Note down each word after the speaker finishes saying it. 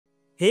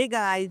Hey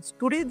guys,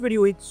 today's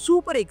video is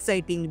super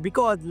exciting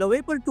because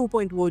Lovable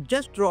 2.0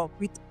 just dropped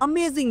with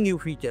amazing new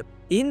feature.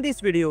 In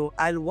this video,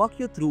 I'll walk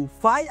you through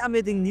 5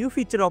 amazing new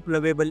features of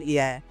Lovable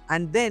AI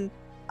and then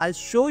I'll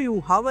show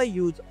you how I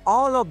use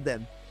all of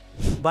them.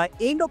 By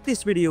end of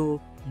this video,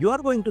 you are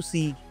going to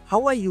see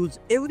how I use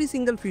every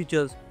single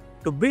features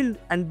to build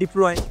and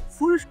deploy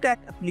full stack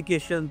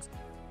applications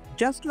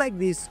just like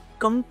this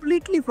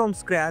completely from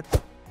scratch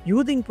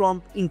using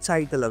prompt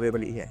inside the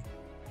Lovable AI.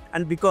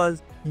 And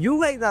because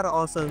you guys are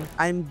awesome,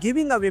 I am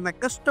giving away my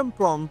custom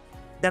prompt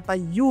that I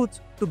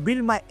use to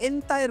build my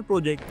entire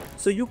project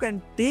so you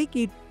can take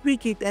it,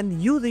 tweak it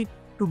and use it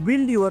to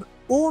build your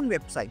own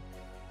website.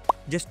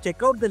 Just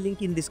check out the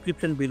link in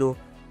description below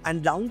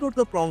and download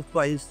the prompt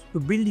files to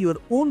build your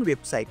own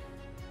website.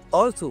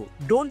 Also,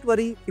 don't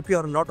worry if you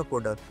are not a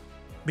coder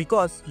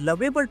because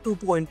Lovable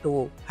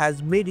 2.0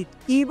 has made it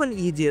even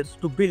easier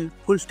to build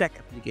full stack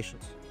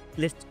applications.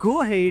 Let's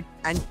go ahead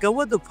and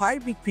cover the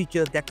 5 big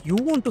features that you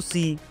want to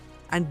see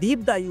and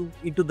deep dive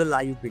into the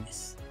live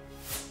builds.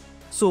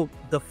 So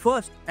the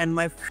first and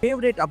my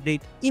favorite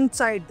update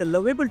inside the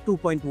Lovable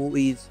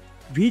 2.0 is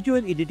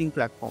visual editing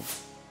platform.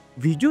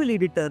 Visual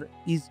editor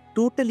is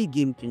totally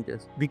game changer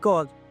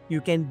because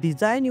you can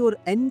design your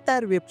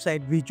entire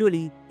website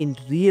visually in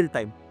real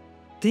time.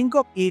 Think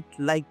of it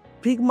like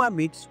Figma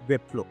meets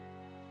Webflow.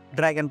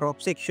 Drag and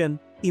drop section,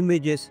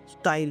 images,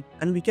 style,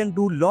 and we can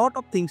do lot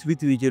of things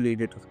with visual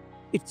editor.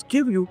 It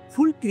gives you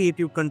full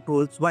creative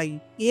controls while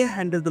AI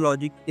handles the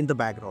logic in the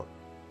background.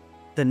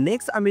 The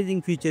next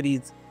amazing feature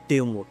is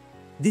Dev Mode.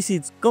 This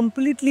is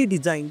completely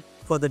designed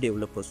for the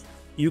developers.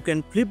 You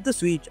can flip the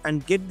switch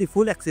and get the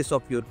full access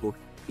of your code.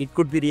 It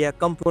could be React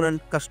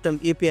component, custom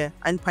API,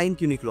 and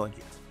fine-tuning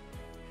logic.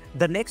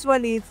 The next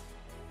one is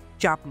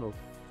Chat Mode.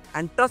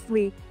 And trust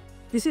me,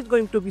 this is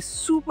going to be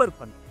super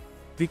fun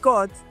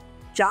because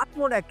Chat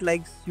Mode acts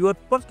like your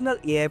personal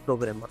AI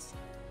programmers.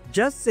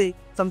 Just say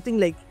something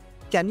like,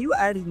 can you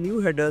add new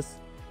headers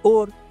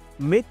or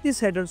make this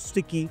header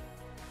sticky,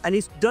 and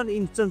it's done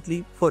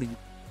instantly for you.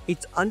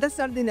 It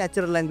understands the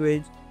natural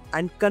language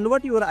and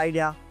convert your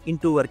idea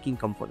into working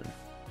component.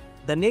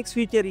 The next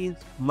feature is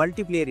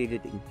multiplayer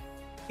editing.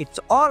 It's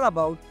all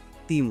about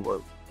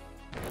teamwork.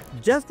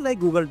 Just like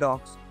Google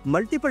Docs,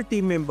 multiple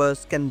team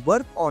members can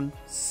work on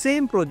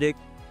same project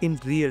in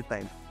real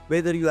time,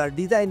 whether you are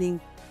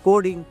designing,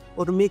 coding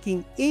or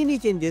making any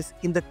changes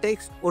in the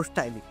text or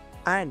styling.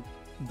 And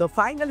the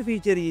final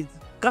feature is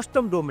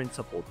custom domain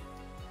support.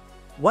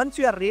 Once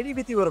you are ready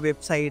with your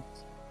website,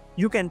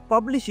 you can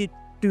publish it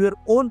to your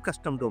own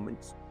custom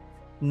domains.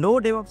 No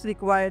DevOps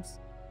required,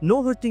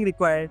 no hosting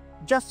required,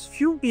 just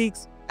few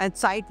clicks and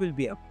site will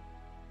be up.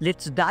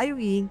 Let's dive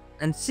in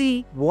and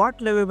see what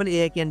Lovable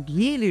AI can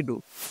really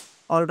do.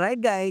 Alright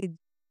guys,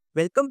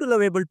 welcome to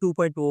Lovable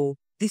 2.0.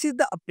 This is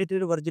the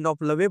updated version of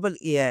Lovable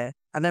AI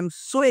and I'm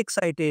so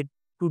excited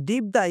to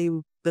deep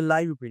dive the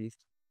live build.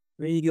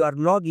 When you are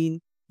logged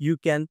in, you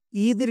can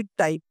either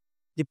type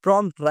the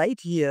prompt right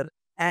here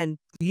and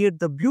create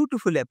the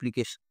beautiful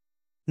application.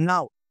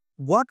 Now,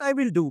 what I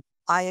will do,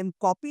 I am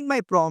copying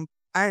my prompt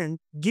and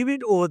give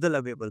it over the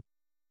Lovable.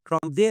 From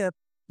there,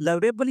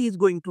 Lovable is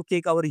going to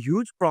take our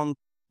huge prompt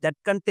that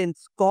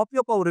contains copy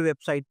of our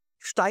website,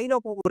 style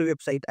of our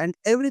website, and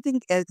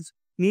everything else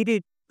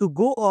needed to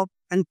go up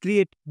and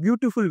create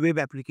beautiful web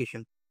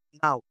application.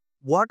 Now,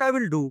 what I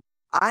will do,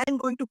 I am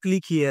going to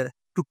click here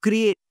to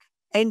create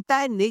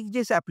entire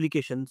Next.js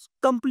applications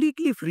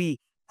completely free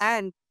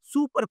and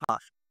super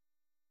fast.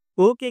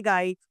 Okay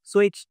guys, so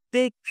it's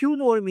take few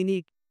more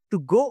minutes to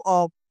go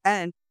up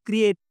and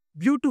create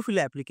beautiful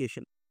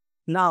application.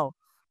 Now,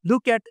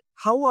 look at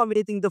how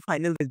amazing the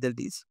final result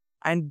is.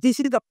 And this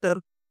is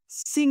after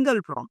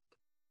single prompt.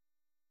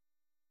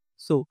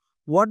 So,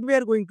 what we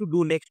are going to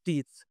do next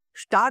is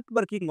start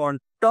working on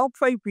top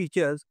 5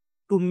 features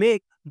to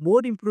make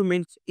more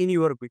improvements in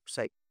your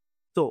website.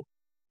 So,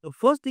 the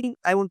first thing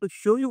I want to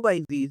show you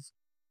guys is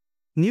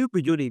new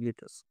visual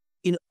editors.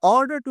 In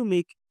order to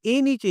make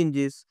any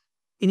changes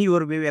in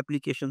your web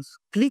applications,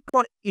 click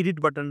on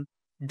edit button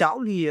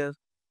down here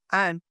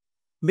and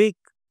make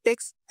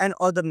text and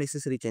other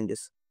necessary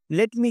changes.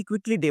 Let me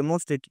quickly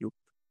demonstrate you.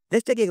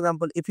 Let's take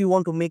example. If you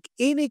want to make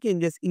any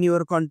changes in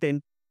your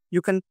content,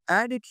 you can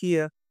add it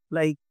here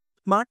like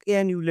Smart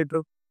AI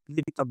newsletter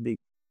update.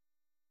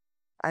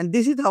 And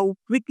this is how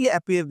quickly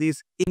appear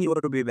this in your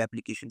web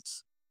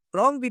applications.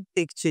 Along with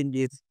text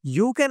changes,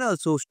 you can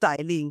also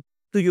styling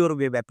to your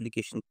web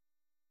application.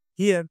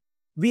 Here,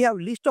 we have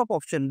list of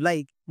options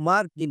like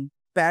margin,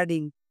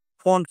 padding,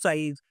 font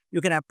size.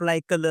 You can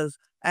apply colors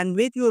and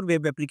make your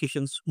web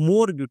applications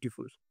more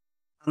beautiful.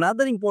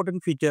 Another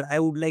important feature I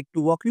would like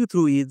to walk you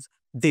through is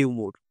Dev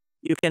Mode.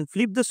 You can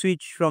flip the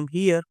switch from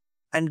here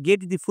and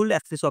get the full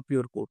access of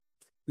your code.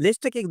 Let's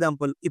take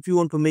example. If you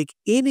want to make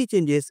any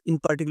changes in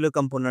particular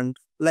component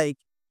like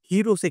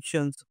hero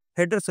sections,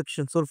 header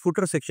sections or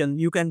footer section,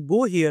 you can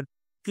go here,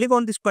 click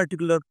on this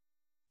particular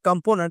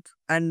component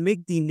and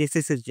make the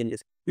necessary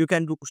changes. You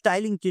can do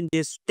styling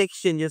changes,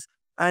 text changes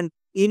and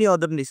any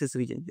other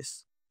necessary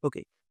changes.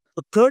 Okay.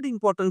 The third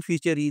important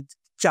feature is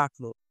chat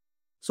mode.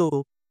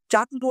 So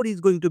chat mode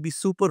is going to be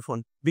super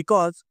fun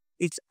because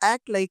it's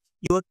act like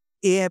your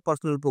AI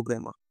personal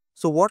programmer.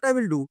 So what I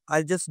will do,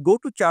 I'll just go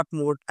to chat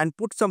mode and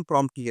put some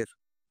prompt here.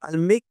 I'll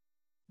make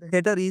the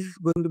header is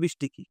going to be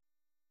sticky.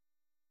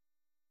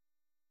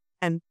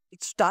 And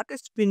it started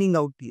spinning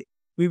out here.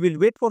 We will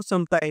wait for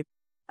some time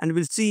and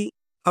we'll see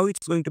how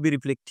it's going to be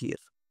reflected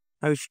here.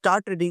 I will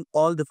start reading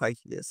all the 5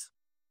 years.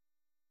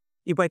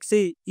 If I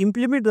say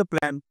implement the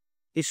plan,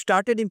 it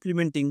started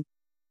implementing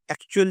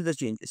actually the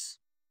changes.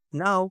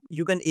 Now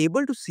you can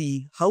able to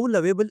see how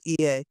Lovable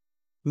AI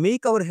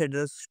make our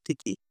headers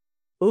sticky.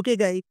 Okay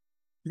guys,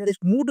 let us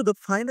move to the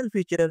final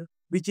feature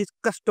which is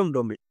custom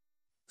domain.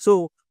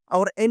 So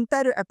our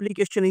entire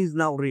application is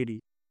now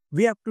ready.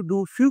 We have to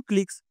do few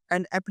clicks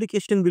and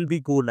application will be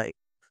go live.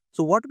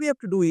 So what we have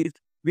to do is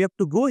we have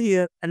to go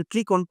here and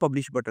click on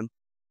publish button.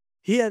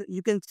 Here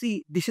you can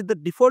see this is the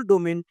default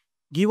domain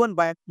given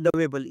by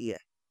Lovable AI.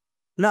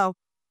 Now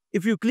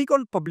if you click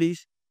on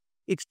publish,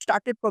 it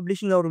started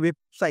publishing our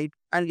website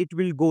and it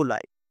will go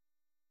live.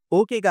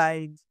 Okay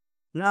guys,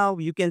 now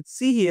you can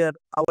see here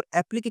our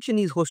application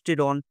is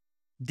hosted on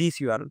this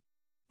URL.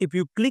 If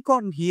you click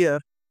on here,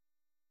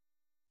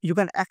 you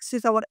can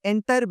access our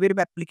entire web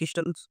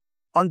applications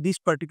on this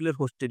particular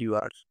hosted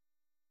URL.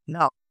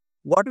 Now,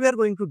 what we are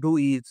going to do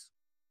is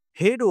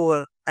head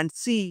over and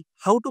see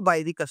how to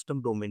buy the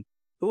custom domain.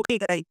 Okay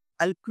guys,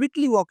 I'll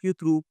quickly walk you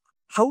through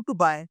how to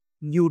buy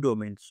new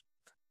domains.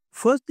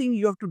 First thing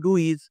you have to do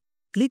is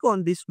click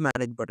on this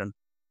manage button.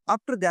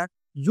 After that,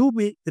 you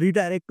will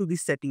redirect to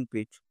this setting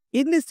page.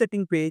 In this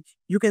setting page,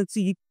 you can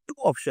see two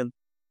options.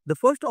 The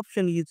first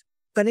option is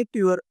connect to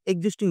your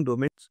existing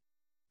domains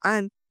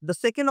and the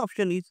second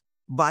option is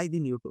buy the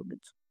new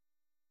domains.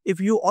 If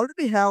you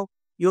already have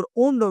your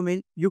own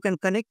domain, you can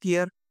connect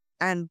here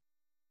and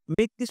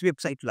make this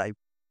website live.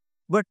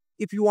 But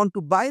if you want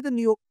to buy the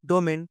new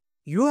domain,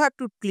 you have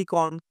to click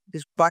on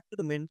this buy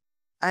domain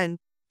and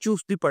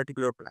choose the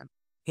particular plan.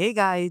 Hey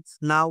guys,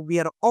 now we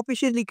are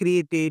officially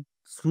created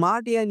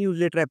smart AI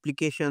newsletter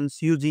applications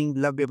using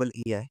Lovable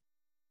AI.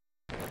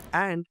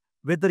 And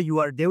whether you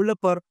are a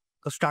developer,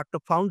 a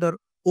startup founder,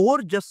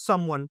 or just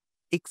someone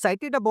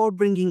excited about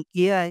bringing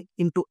AI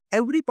into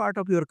every part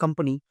of your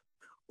company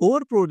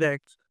or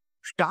projects,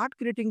 start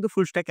creating the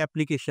full stack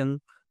application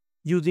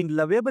using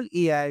Lovable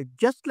AI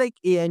just like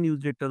AI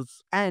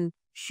newsletters and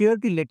share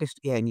the latest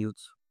AI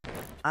news.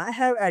 I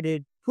have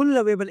added full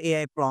Lovable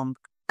AI prompt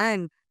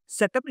and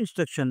setup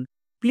instruction.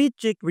 Please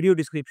check video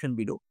description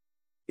below.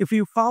 If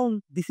you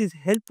found this is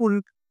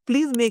helpful,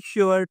 please make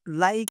sure to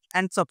like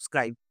and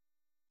subscribe.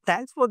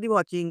 Thanks for the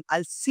watching.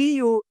 I'll see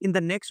you in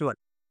the next one.